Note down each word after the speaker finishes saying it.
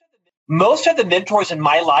most of the mentors in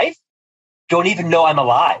my life don't even know I'm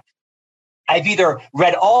alive. I've either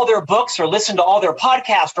read all their books or listened to all their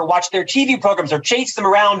podcasts or watched their TV programs or chased them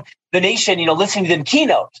around the nation, listening to them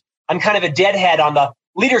keynote. I'm kind of a deadhead on the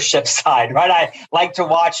leadership side, right? I like to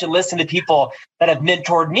watch and listen to people that have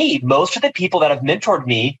mentored me. Most of the people that have mentored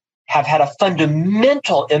me have had a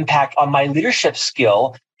fundamental impact on my leadership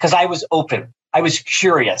skill because I was open. I was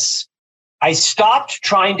curious. I stopped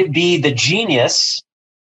trying to be the genius,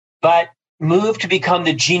 but moved to become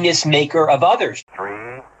the genius maker of others. 3,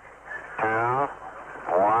 2, 1,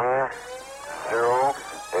 0,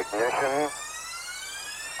 ignition,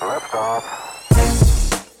 liftoff.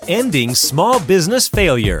 Ending small business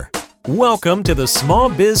failure. Welcome to the Small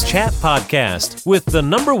Biz Chat Podcast with the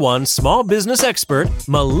 #1 small business expert,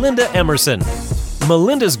 Melinda Emerson.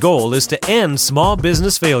 Melinda's goal is to end small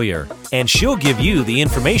business failure, and she'll give you the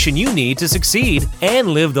information you need to succeed and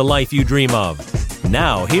live the life you dream of.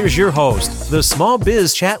 Now, here's your host, the Small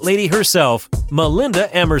Biz Chat lady herself,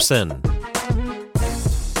 Melinda Emerson.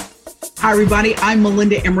 Hi, everybody. I'm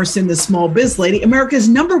Melinda Emerson, the Small Biz Lady, America's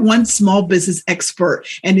 #1 small business expert.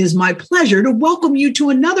 And it is my pleasure to welcome you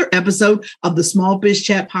to another episode of the Small Biz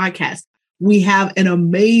Chat Podcast. We have an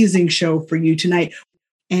amazing show for you tonight.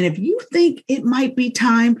 And if you think it might be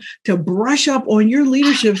time to brush up on your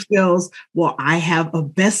leadership skills, well, I have a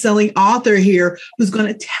best-selling author here who's going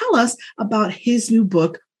to tell us about his new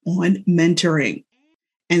book on mentoring.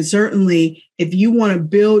 And certainly, if you want to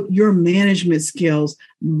build your management skills,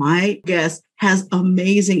 my guest has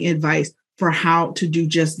amazing advice for how to do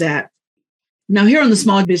just that. Now, here on the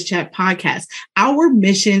Small Biz Chat Podcast, our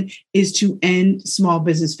mission is to end small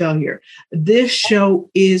business failure. This show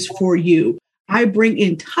is for you. I bring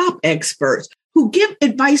in top experts who give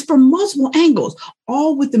advice from multiple angles,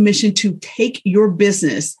 all with the mission to take your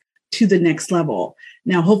business to the next level.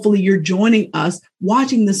 Now, hopefully you're joining us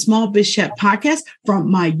watching the Small Biz Chat Podcast from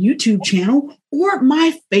my YouTube channel or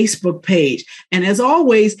my Facebook page. And as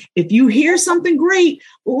always, if you hear something great,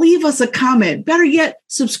 leave us a comment. Better yet,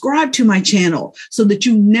 subscribe to my channel so that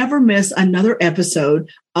you never miss another episode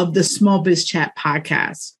of the Small Biz Chat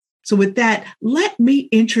Podcast. So with that, let me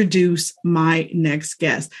introduce my next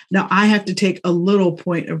guest. Now, I have to take a little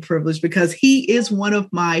point of privilege because he is one of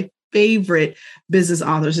my favorite business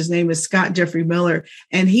authors. His name is Scott Jeffrey Miller,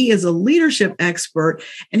 and he is a leadership expert,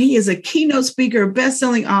 and he is a keynote speaker,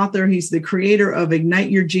 best-selling author. He's the creator of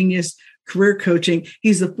Ignite Your Genius Career Coaching.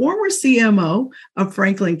 He's the former CMO of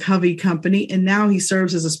Franklin Covey Company, and now he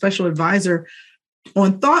serves as a special advisor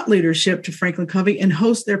on thought leadership to Franklin Covey and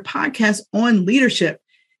hosts their podcast on leadership.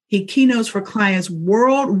 He keynotes for clients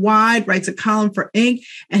worldwide, writes a column for Inc.,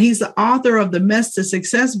 and he's the author of the Mess to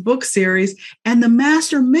Success book series and the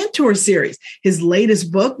Master Mentor series. His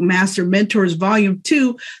latest book, Master Mentors Volume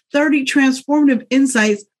 2, 30 Transformative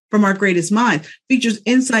Insights from Our Greatest Minds, features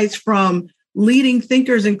insights from leading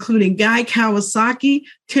thinkers, including Guy Kawasaki,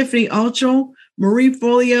 Tiffany Altschul, Marie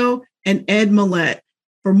Forleo, and Ed Mylett.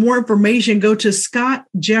 For more information, go to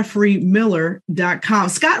scottjeffreymiller.com.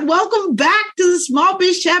 Scott, welcome back to the Small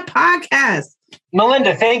Biz Chat Podcast.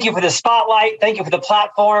 Melinda, thank you for the spotlight. Thank you for the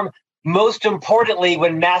platform. Most importantly,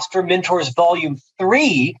 when Master Mentors Volume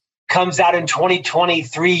 3 comes out in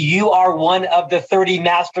 2023, you are one of the 30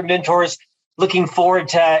 Master Mentors. Looking forward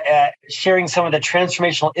to sharing some of the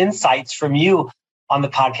transformational insights from you on the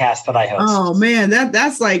podcast that I host. Oh man,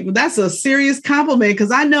 that's a serious compliment because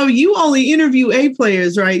I know you only interview A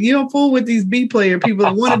players, right? You don't fool with these B player people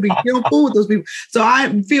that want to be. You don't fool with those people. So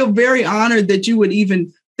I feel very honored that you would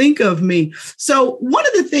even think of me. So one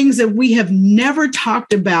of the things that we have never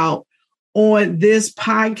talked about on this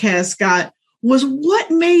podcast, Scott, was what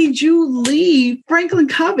made you leave Franklin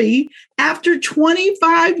Covey after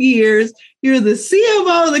 25 years. You're the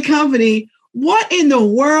CMO of the company. What in the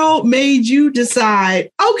world made you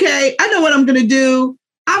decide, okay, I know what I'm going to do.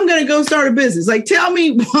 I'm going to go start a business. Like, tell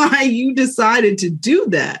me why you decided to do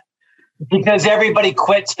that. Because everybody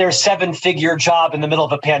quits their 7-figure job in the middle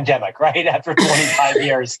of a pandemic, right? After 25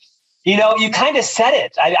 years. You kind of said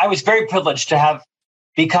it. I was very privileged to have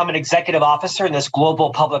become an executive officer in this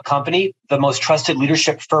global public company, the most trusted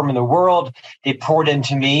leadership firm in the world. They poured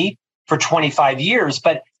into me for 25 years,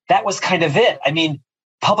 but that was kind of it. I mean,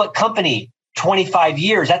 public company, 25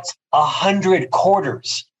 years, that's 100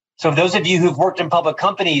 quarters. So for those of you who've worked in public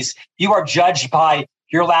companies, you are judged by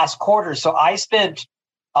your last quarter. So I spent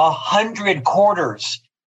 100 quarters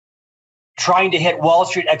trying to hit Wall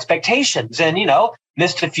Street expectations and,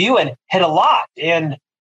 missed a few and hit a lot. And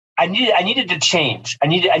I needed to change. I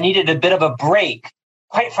needed a bit of a break.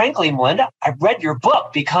 Quite frankly, Melinda, I read your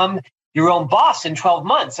book, Become Your Own Boss in 12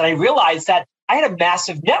 months. And I realized that I had a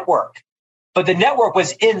massive network. but the network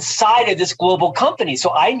was inside of this global company.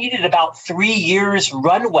 So I needed about 3 years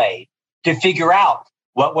runway to figure out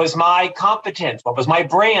what was my competence, what was my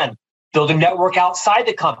brand, build a network outside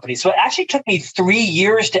the company. So it actually took me 3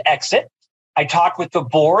 years to exit. I talked with the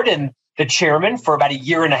board and the chairman for about 1.5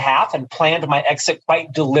 years and planned my exit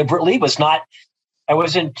quite deliberately. I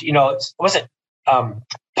wasn't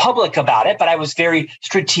public about it, but I was very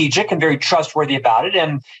strategic and very trustworthy about it.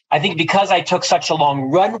 And I think because I took such a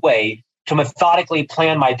long runway to methodically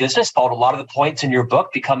plan my business, followed a lot of the points in your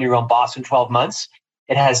book, Become Your Own Boss in 12 months,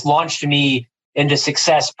 it has launched me into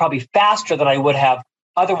success probably faster than I would have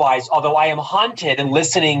otherwise, although I am haunted and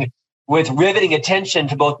listening with riveting attention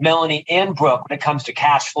to both Melanie and Brooke when it comes to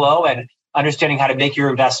cash flow and understanding how to make your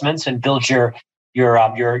investments and build your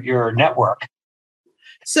network.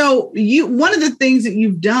 So one of the things that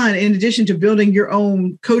you've done, in addition to building your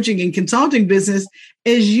own coaching and consulting business,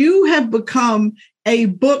 is you have become a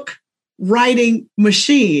book writing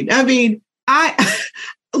machine. I mean, I've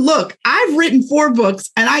written 4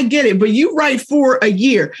 books and I get it, but you write 4 a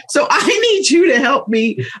year. So I need you to help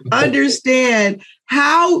me understand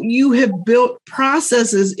how you have built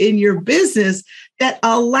processes in your business that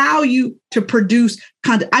allow you to produce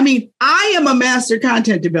content. I mean, I am a master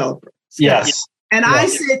content developer. Scott, yes. And yes. I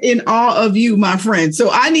sit in awe of you, my friend. So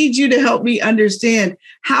I need you to help me understand,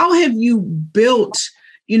 how have you built,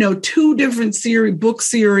 2 different book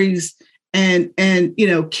series and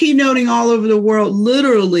keynoting all over the world,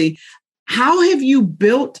 literally. How have you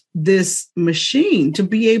built this machine to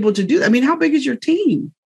be able to do that? I mean, how big is your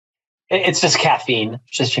team? It's just caffeine,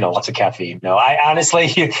 lots of caffeine. No, I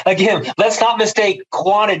honestly, again, let's not mistake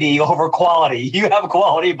quantity over quality. You have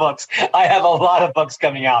quality books. I have a lot of books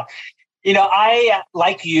coming out.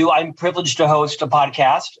 Like you, I'm privileged to host a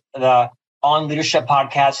podcast. The On Leadership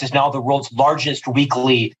podcast is now the world's largest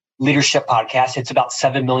weekly leadership podcast. It's about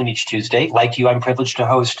 7 million each Tuesday. Like you, I'm privileged to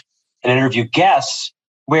host and interview guests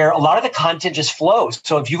where a lot of the content just flows.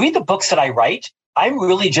 So if you read the books that I write, I'm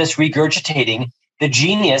really just regurgitating the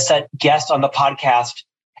genius that guests on the podcast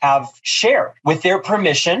have shared. With their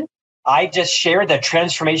permission, I just share the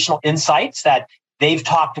transformational insights that they've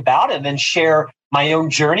talked about and then share my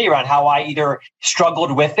own journey around how I either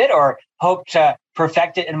struggled with it or hope to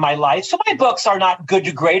perfect it in my life. So my books are not good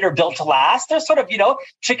to great or built to last. They're sort of,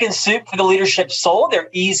 chicken soup for the leadership soul. They're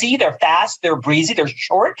easy, they're fast, they're breezy, they're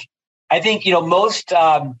short. I think,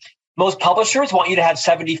 most publishers want you to have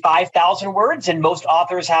 75,000 words and most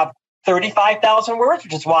authors have 35,000 words,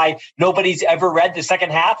 which is why nobody's ever read the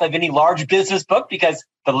second half of any large business book because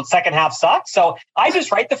the second half sucks. So I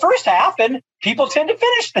just write the first half and people tend to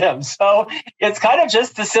finish them. So it's kind of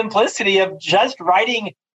just the simplicity of just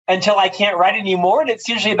writing until I can't write anymore. And it's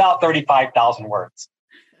usually about 35,000 words.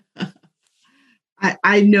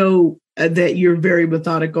 I know that you're very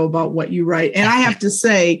methodical about what you write. And I have to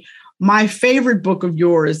say, my favorite book of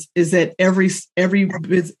yours is that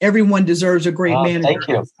everyone deserves a great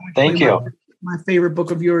manager. Thank you. My favorite book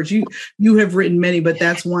of yours. You have written many, but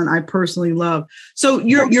that's one I personally love. So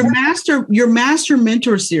your master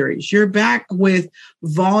mentor series, you're back with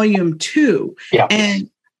volume 2. Yeah. And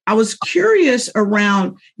I was curious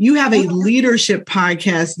around, you have a leadership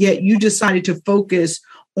podcast, yet you decided to focus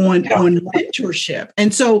on mentorship.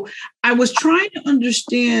 And so I was trying to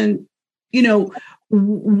understand,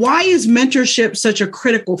 why is mentorship such a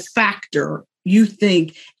critical factor, you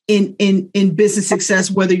think, in business success,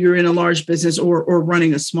 whether you're in a large business or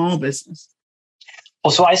running a small business?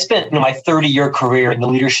 Well, so I spent my 30-year career in the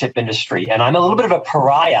leadership industry, and I'm a little bit of a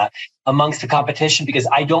pariah amongst the competition because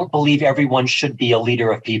I don't believe everyone should be a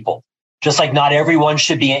leader of people. Just like not everyone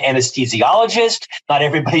should be an anesthesiologist, not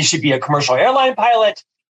everybody should be a commercial airline pilot,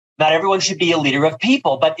 not everyone should be a leader of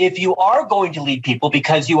people. But if you are going to lead people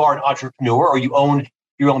because you are an entrepreneur or you own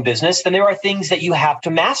your own business, then there are things that you have to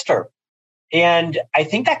master. And I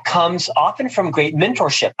think that comes often from great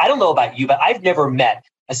mentorship. I don't know about you, but I've never met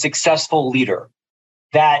a successful leader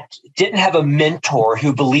that didn't have a mentor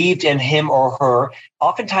who believed in him or her,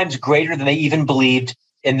 oftentimes greater than they even believed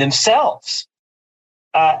in themselves.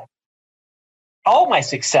 All my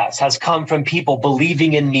success has come from people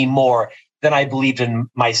believing in me more than I believed in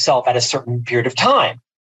myself at a certain period of time.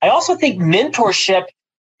 I also think mentorship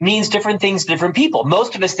means different things to different people.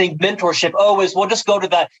 Most of us think mentorship, we'll just go to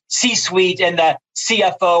the C-suite and the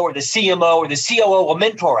CFO or the CMO or the COO will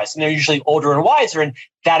mentor us. And they're usually older and wiser. And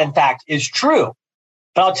that, in fact, is true.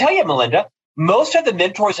 But I'll tell you, Melinda, most of the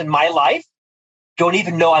mentors in my life don't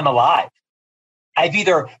even know I'm alive. I've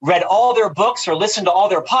either read all their books or listened to all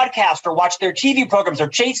their podcasts or watched their TV programs or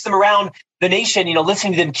chased them around the nation,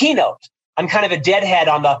 listening to them keynote. I'm kind of a deadhead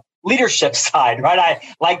on the leadership side, right? I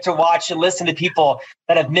like to watch and listen to people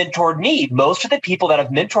that have mentored me. Most of the people that have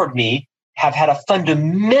mentored me have had a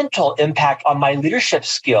fundamental impact on my leadership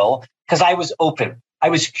skill because I was open. I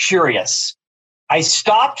was curious. I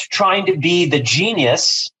stopped trying to be the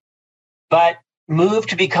genius, but moved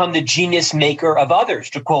to become the genius maker of others.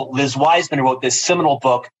 To quote Liz Wiseman, who wrote this seminal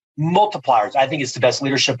book, Multipliers. I think it's the best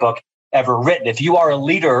leadership book ever written. If you are a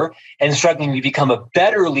leader and struggling to become a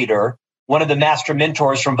better leader, one of the master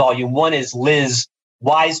mentors from volume 1 is Liz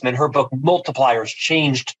Wiseman. Her book, Multipliers,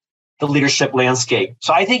 changed the leadership landscape.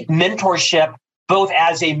 So I think mentorship, both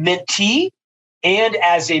as a mentee and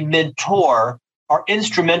as a mentor, are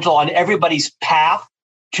instrumental on everybody's path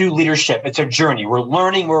to leadership. It's a journey. We're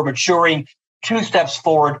learning, we're maturing, 2 steps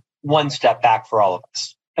forward, 1 step back for all of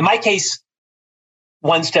us. In my case,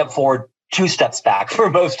 1 step forward, 2 steps back for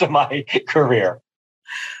most of my career.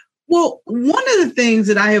 Well, one of the things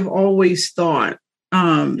that I have always thought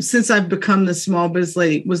since I've become the small biz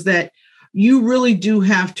lady was that you really do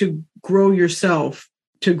have to grow yourself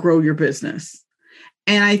to grow your business.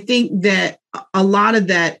 And I think that a lot of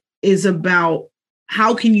that is about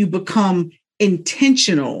how can you become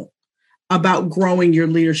intentional about growing your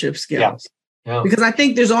leadership skills? Yeah. Because I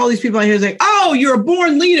think there's all these people out here saying, oh, you're a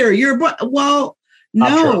born leader. Well,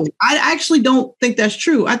 no, I actually don't think that's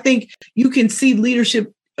true. I think you can see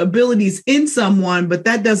leadership abilities in someone, but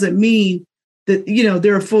that doesn't mean that,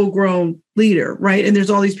 they're a full grown leader, right? And there's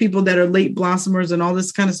all these people that are late blossomers and all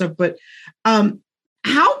this kind of stuff. But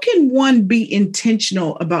how can one be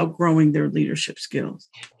intentional about growing their leadership skills?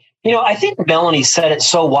 I think Melanie said it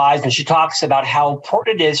so wise when she talks about how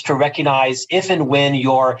important it is to recognize if and when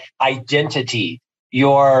your identity,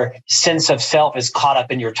 your sense of self is caught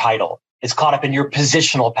up in your title, it's caught up in your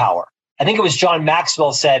positional power. I think it was John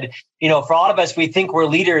Maxwell said, for all of us, we think we're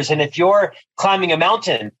leaders. And if you're climbing a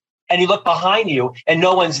mountain and you look behind you and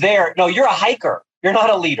no one's there, no, you're a hiker. You're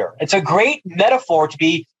not a leader. It's a great metaphor to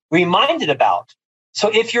be reminded about. So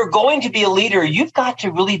if you're going to be a leader, you've got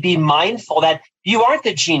to really be mindful that you aren't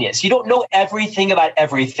the genius. You don't know everything about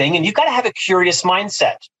everything, and you've got to have a curious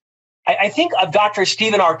mindset. I think of Dr.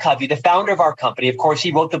 Stephen R. Covey, the founder of our company. Of course,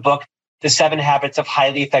 he wrote the book, The 7 Habits of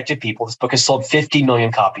Highly Effective People. This book has sold 50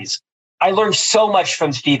 million copies. I learned so much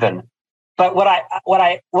from Stephen. But one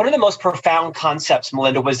of the most profound concepts,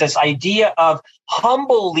 Melinda, was this idea of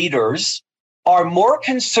humble leaders are more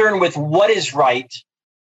concerned with what is right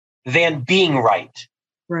than being right.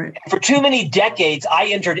 Right. For too many decades, I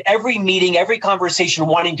entered every meeting, every conversation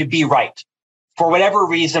wanting to be right. For whatever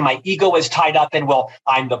reason, my ego was tied up in, well,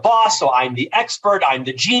 I'm the boss, so I'm the expert, I'm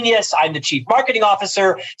the genius, I'm the chief marketing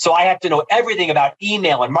officer, so I have to know everything about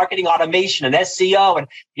email and marketing automation and SEO and,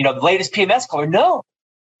 the latest PMS color. No,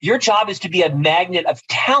 your job is to be a magnet of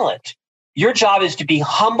talent. Your job is to be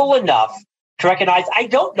humble enough to recognize I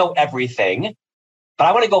don't know everything, but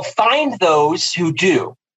I want to go find those who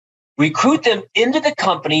do. Recruit them into the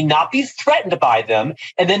company, not be threatened by them,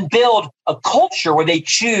 and then build a culture where they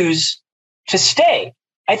choose to stay.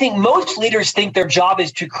 I think most leaders think their job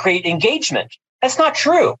is to create engagement. That's not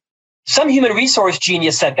true. Some human resource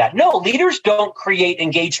genius said that. No, leaders don't create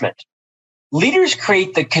engagement. Leaders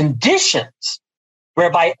create the conditions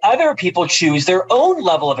whereby other people choose their own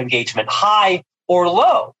level of engagement, high or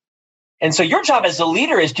low. And so your job as a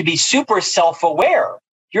leader is to be super self-aware.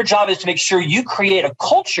 Your job is to make sure you create a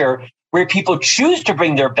culture where people choose to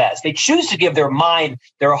bring their best. They choose to give their mind,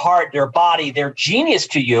 their heart, their body, their genius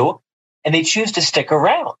to you, and they choose to stick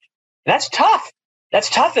around. And that's tough. That's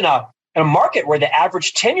tough in a market where the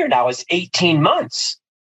average tenure now is 18 months.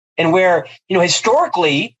 And where,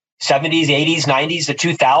 historically, 70s, 80s, 90s, the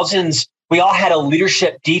 2000s, we all had a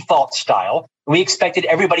leadership default style. And we expected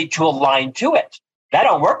everybody to align to it. That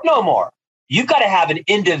don't work no more. You've got to have an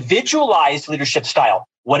individualized leadership style.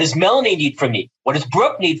 What does Melanie need from me? What does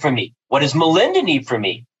Brooke need from me? What does Melinda need from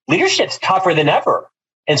me? Leadership's tougher than ever.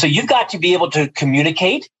 And so you've got to be able to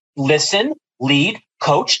communicate, listen, lead,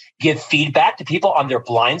 coach, give feedback to people on their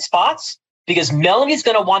blind spots, because Melanie's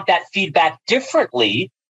going to want that feedback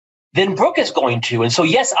differently than Brooke is going to. And so,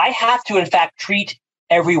 yes, I have to, in fact, treat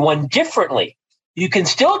everyone differently. You can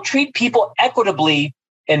still treat people equitably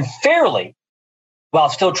and fairly while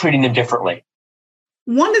still treating them differently.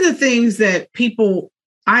 One of the things that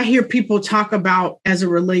I hear people talk about as it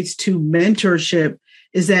relates to mentorship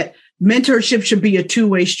is that mentorship should be a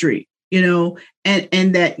two-way street,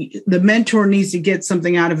 and that the mentor needs to get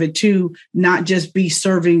something out of it too, not just be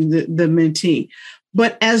serving the mentee.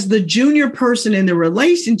 But as the junior person in the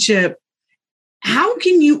relationship, how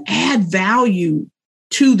can you add value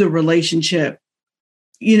to the relationship,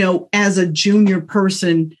 as a junior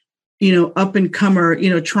person up and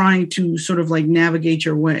comer, trying to sort of like navigate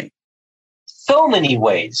your way? So many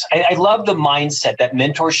ways. I love the mindset that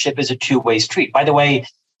mentorship is a two-way street. By the way,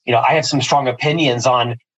 I have some strong opinions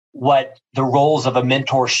on what the roles of a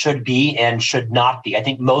mentor should be and should not be. I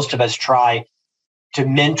think most of us try to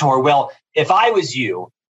mentor. Well, if I was you,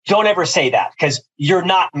 don't ever say that because you're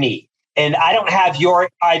not me. And I don't have your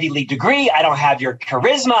Ivy League degree. I don't have your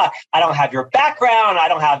charisma. I don't have your background. I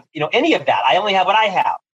don't have, any of that. I only have what I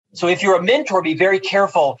have. So if you're a mentor, be very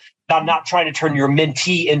careful about not trying to turn your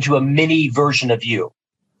mentee into a mini version of you.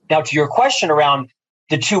 Now, to your question around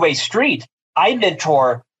the two-way street, I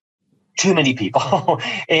mentor too many people.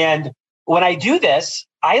 And when I do this,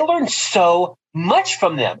 I learn so much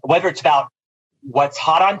from them, whether it's about what's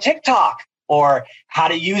hot on TikTok or how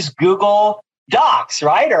to use Google Docs,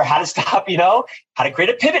 right? Or how to stop, how to create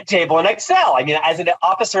a pivot table in Excel. I mean, as an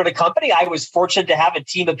officer at a company, I was fortunate to have a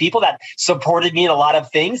team of people that supported me in a lot of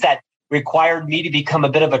things that required me to become a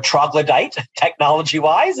bit of a troglodyte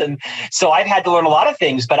technology-wise. And so I've had to learn a lot of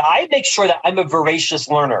things, but I make sure that I'm a voracious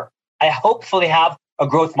learner. I hopefully have a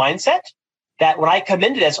growth mindset that when I come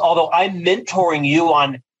into this, although I'm mentoring you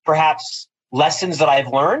on perhaps lessons that I've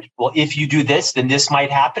learned, well, if you do this, then this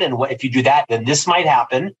might happen. And if you do that, then this might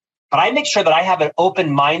happen. But I make sure that I have an open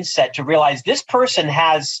mindset to realize this person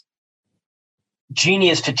has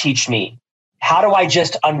genius to teach me. How do I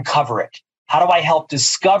just uncover it? How do I help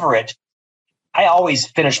discover it? I always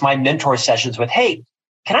finish my mentor sessions with, hey,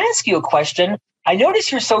 can I ask you a question? I notice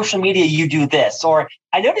your social media, you do this, or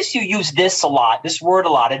I notice you use this a lot, this word a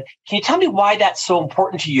lot. And can you tell me why that's so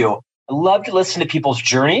important to you? I love to listen to people's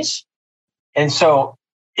journeys. And so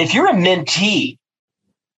if you're a mentee,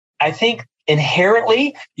 I think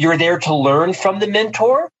inherently you're there to learn from the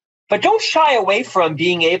mentor, but don't shy away from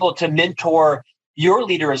being able to mentor your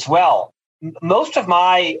leader as well. Most of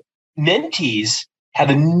my mentees have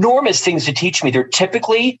enormous things to teach me. They're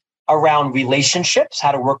typically around relationships,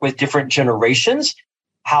 how to work with different generations.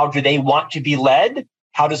 How do they want to be led?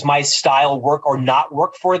 How does my style work or not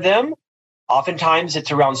work for them? Oftentimes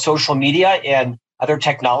it's around social media and other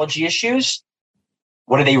technology issues.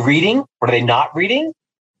 What are they reading? What are they not reading?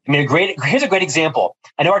 I mean, here's a great example.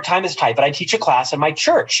 I know our time is tight, but I teach a class in my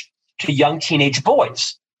church to young teenage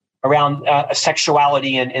boys around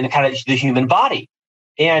sexuality and kind of the human body.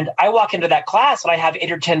 And I walk into that class and I have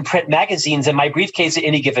 8 or 10 print magazines in my briefcase at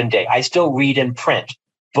any given day. I still read and print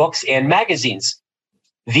books and magazines.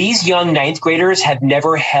 These young ninth graders have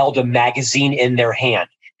never held a magazine in their hand.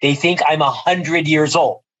 They think I'm 100 years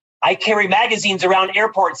old. I carry magazines around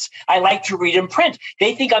airports. I like to read and print.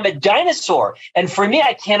 They think I'm a dinosaur. And for me,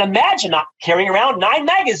 I can't imagine not carrying around 9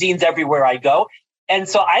 magazines everywhere I go. And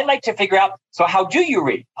so I like to figure out, so how do you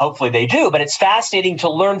read? Hopefully they do, but it's fascinating to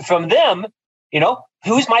learn from them.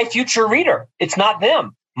 Who's my future reader? It's not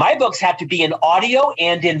them. My books have to be in audio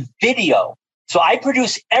and in video. So I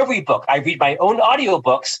produce every book. I read my own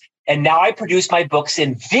audiobooks, and now I produce my books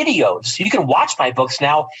in videos. So you can watch my books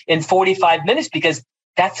now in 45 minutes because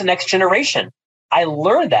that's the next generation. I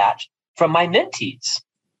learned that from my mentees.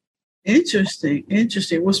 Interesting.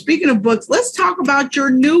 Well, speaking of books, let's talk about your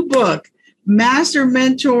new book, Master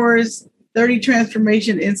Mentors, 30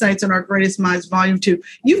 Transformation Insights on Our Greatest Minds, Volume 2.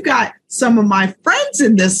 You've got some of my friends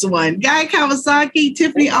in this one, Guy Kawasaki,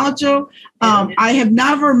 Tiffany Alcho. I have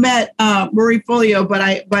never met Marie Folio, but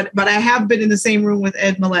I have been in the same room with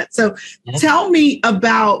Ed Millett. So tell me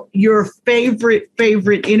about your favorite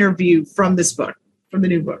interview from this book, from the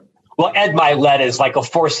new book. Well, Ed Millett is like a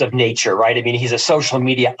force of nature, right? I mean, he's a social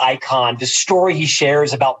media icon. The story he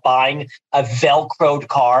shares about buying a Velcroed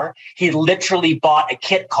car, he literally bought a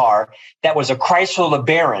kit car that was a Chrysler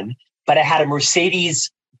LeBaron, but it had a Mercedes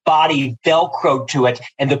body Velcroed to it.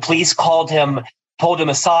 And the police pulled him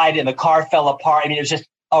aside and the car fell apart. I mean, it was just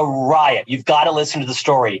a riot. You've got to listen to the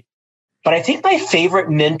story. But I think my favorite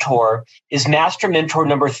mentor is Master Mentor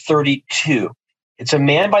number 32. It's a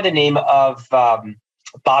man by the name of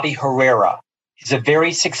Bobby Herrera. He's a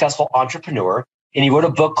very successful entrepreneur, and he wrote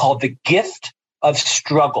a book called The Gift of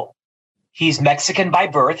Struggle. He's Mexican by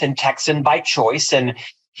birth and Texan by choice, and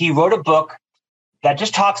he wrote a book that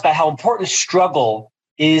just talks about how important struggle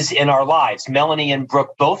is in our lives. Melanie and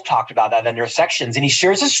Brooke both talked about that in their sections, and he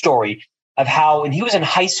shares a story of how when he was in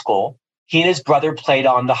high school, he and his brother played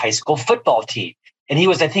on the high school football team, and he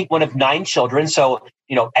was, I think, one of 9 children, so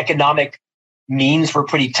economic means were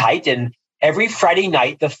pretty tight, and every Friday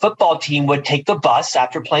night, the football team would take the bus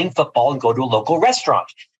after playing football and go to a local restaurant.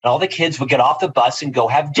 And all the kids would get off the bus and go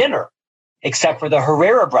have dinner, except for the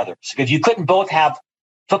Herrera brothers, because you couldn't both have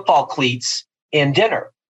football cleats and dinner.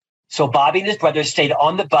 So Bobby and his brothers stayed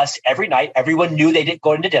on the bus every night. Everyone knew they didn't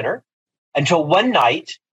go into dinner until one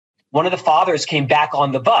night, one of the fathers came back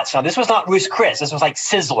on the bus. Now, this was not Ruth's Chris. This was like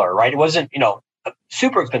Sizzler, right? It wasn't, a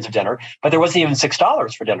super expensive dinner, but there wasn't even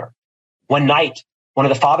 $6 for dinner. One night, one of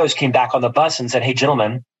the fathers came back on the bus and said, "Hey,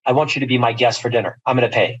 gentlemen, I want you to be my guest for dinner. I'm going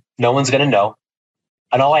to pay. No one's going to know.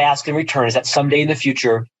 And all I ask in return is that someday in the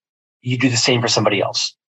future, you do the same for somebody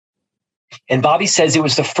else." And Bobby says it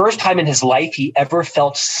was the first time in his life he ever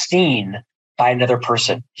felt seen by another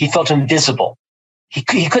person. He felt invisible. He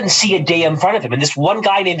couldn't see a day in front of him. And this one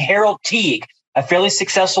guy named Harold Teague, a fairly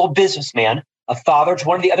successful businessman, a father to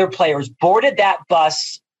one of the other players, boarded that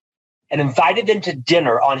bus and invited them to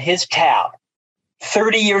dinner on his tab.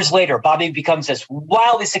 30 years later, Bobby becomes this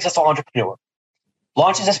wildly successful entrepreneur,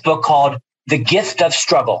 launches this book called The Gift of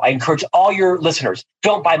Struggle. I encourage all your listeners,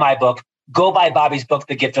 don't buy my book. Go buy Bobby's book,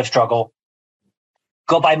 The Gift of Struggle.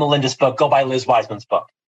 Go buy Melinda's book. Go buy Liz Wiseman's book.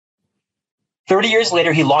 30 years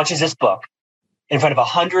later, he launches this book in front of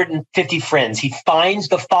 150 friends. He finds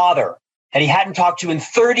the father that he hadn't talked to in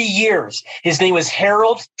 30 years. His name was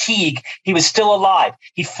Harold Teague. He was still alive.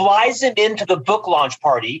 He flies him into the book launch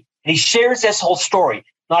party, and he shares this whole story.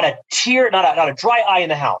 Not a tear, not a dry eye in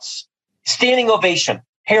the house. Standing ovation.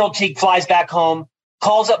 Harold Teague flies back home,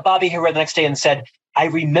 calls up Bobby Herrera the next day and said, "I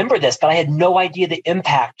remember this, but I had no idea the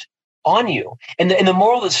impact on you." And the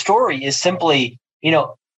moral of the story is simply,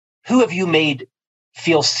 who have you made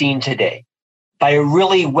feel seen today by a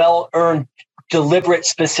really well-earned, deliberate,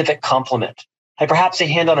 specific compliment? Like perhaps a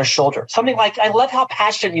hand on a shoulder. Something like, "I love how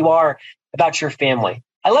passionate you are about your family.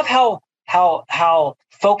 I love how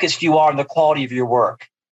focused you are on the quality of your work."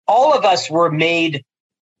 All of us were made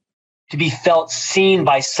to be felt seen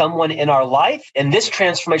by someone in our life. And this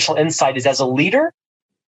transformational insight is, as a leader,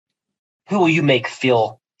 who will you make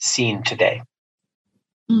feel seen today?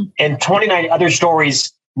 And 29 other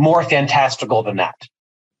stories more fantastical than that.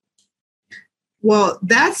 Well,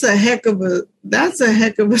 that's a heck of a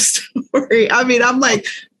story. I mean, I'm like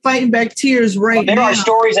fighting back tears right now. There are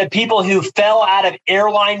stories of people who fell out of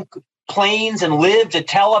airline planes and lived to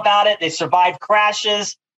tell about it. They survived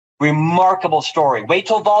crashes. Remarkable story. Wait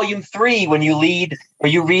till volume 3 when you read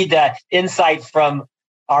the insight from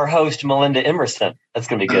our host, Melinda Emerson. That's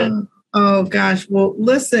going to be good. Oh gosh. Well,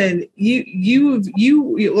 listen, you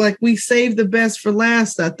like, we saved the best for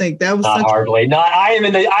last. I think that was not hardly. Not. I am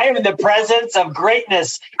in the presence of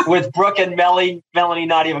greatness with Brooke and Melanie.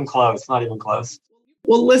 Not even close. Not even close.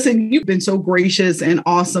 Well, listen, you've been so gracious and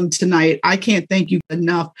awesome tonight. I can't thank you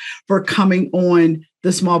enough for coming on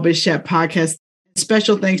the Small Biz Chat podcast.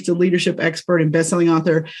 Special thanks to leadership expert and bestselling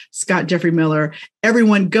author Scott Jeffrey Miller.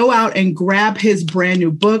 Everyone, go out and grab his brand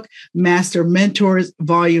new book, Master Mentors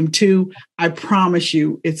Volume 2. I promise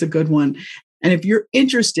you it's a good one. And if you're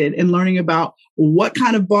interested in learning about what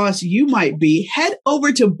kind of boss you might be, head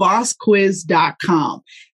over to bossquiz.com.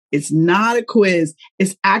 It's not a quiz.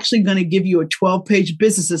 It's actually going to give you a 12-page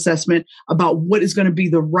business assessment about what is going to be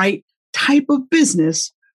the right type of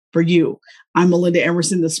business for you. I'm Melinda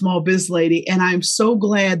Emerson, the Small Biz Lady, and I'm so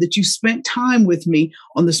glad that you spent time with me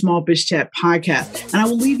on the Small Biz Chat podcast. And I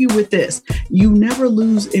will leave you with this. You never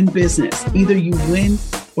lose in business. Either you win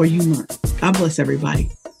or you learn. God bless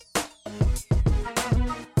everybody.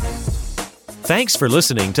 Thanks for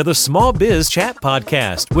listening to the Small Biz Chat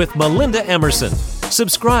podcast with Melinda Emerson.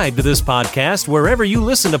 Subscribe to this podcast wherever you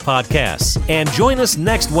listen to podcasts, and join us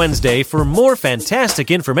next Wednesday for more fantastic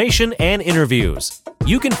information and interviews.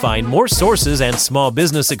 You can find more sources and small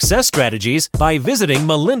business success strategies by visiting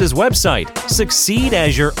Melinda's website,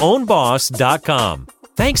 succeedasYourOwnBoss.com.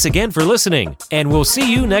 Thanks again for listening, and we'll see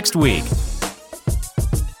you next week.